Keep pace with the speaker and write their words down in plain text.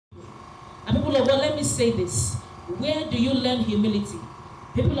people of God, let me say this. Where do you learn humility?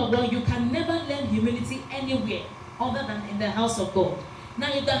 People of God, you can never learn humility anywhere other than in the house of God. Now,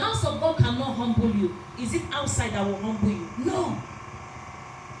 if the house of God cannot humble you, is it outside that will humble you? No.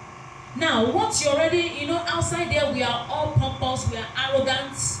 Now, once you're already, outside there, we are all pompous, we are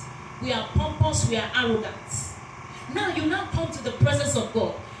arrogant. We are pompous, we are arrogant. Now, you now come to the presence of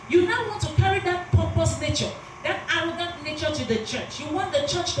God. You now want to carry that pompous nature, that arrogant nature to the church. You want the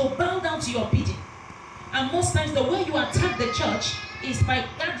church to bow down to your bidding. And most times, the way you attack the church is by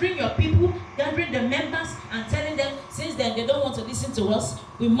gathering your people, gathering the members, and telling them, since then they don't want to listen to us,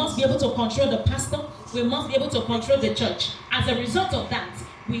 we must be able to control the pastor, we must be able to control the church. As a result of that,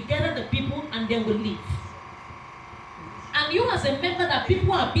 we gather the people and then we leave. And you as a member that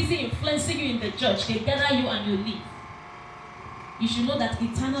people are busy influencing you in the church, they gather you and you leave. You should know that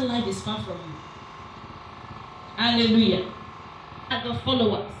eternal life is far from you. Hallelujah. And the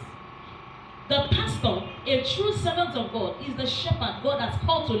followers. The pastor, a true servant of God, is the shepherd God has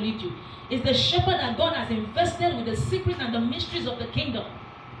called to lead you. Is the shepherd that God has invested with the secret and the mysteries of the kingdom.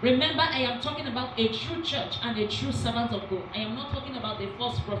 Remember, I am talking about a true church and a true servant of God. I am not talking about a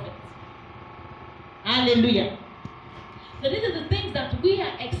false prophet. Hallelujah. So these are the things that we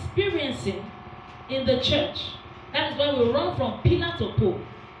are experiencing in the church. That is why we run from pillar to pole.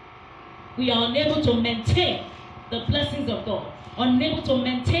 We are unable to maintain the blessings of God, unable to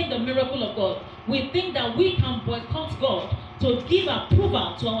maintain the miracle of God. We think that we can boycott God to give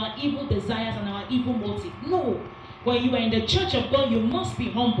approval to our evil desires and our evil motive. No. When you are in the church of God, you must be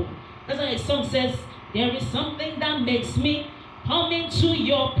humble. That's why a song says, there is something that makes me come into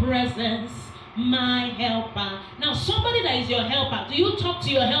your presence, my helper. Now, somebody that is your helper, do you talk to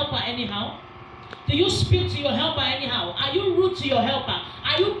your helper anyhow? Do you speak to your helper anyhow? Are you rude to your helper?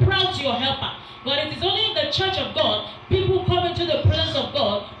 Are you proud to your helper? But it is only in the church of God, people come into the presence of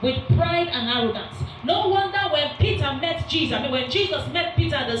God with pride and arrogance. No wonder when Peter met Jesus, when Jesus met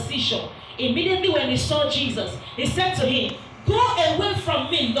Peter at the seashore, immediately when he saw Jesus, he said to him, go away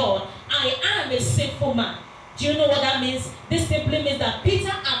from me, Lord. I am a sinful man. Do you know what that means? This simply means that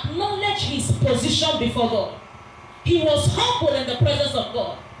Peter acknowledged his position before God. He was humble in the presence of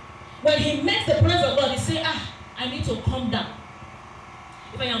God. When he met the presence of God, he said, I need to calm down.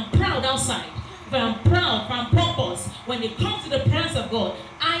 If I am proud outside, if I am proud, if I'm pompous, when it comes to the presence of God,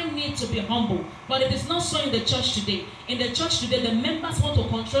 I need to be humble. But it is not so in the church today. In the church today, the members want to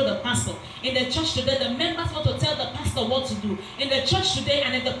control the pastor. In the church today, the members want to tell the pastor what to do. In the church today,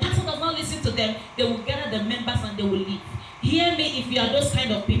 and if the pastor does not listen to them, they will gather the members and they will leave. Hear me if you are those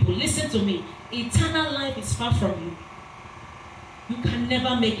kind of people. Listen to me. Eternal life is far from you. You can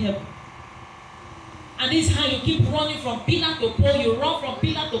never make heaven. And this is how you keep running from pillar to pole. You run from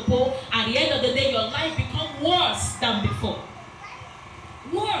pillar to pole. At the end of the day, your life becomes worse than before.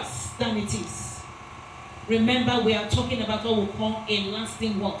 Worse than it is. Remember, we are talking about what we call a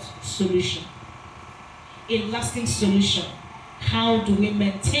lasting what? Solution. A lasting solution. How do we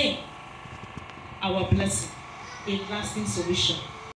maintain our blessing? A lasting solution.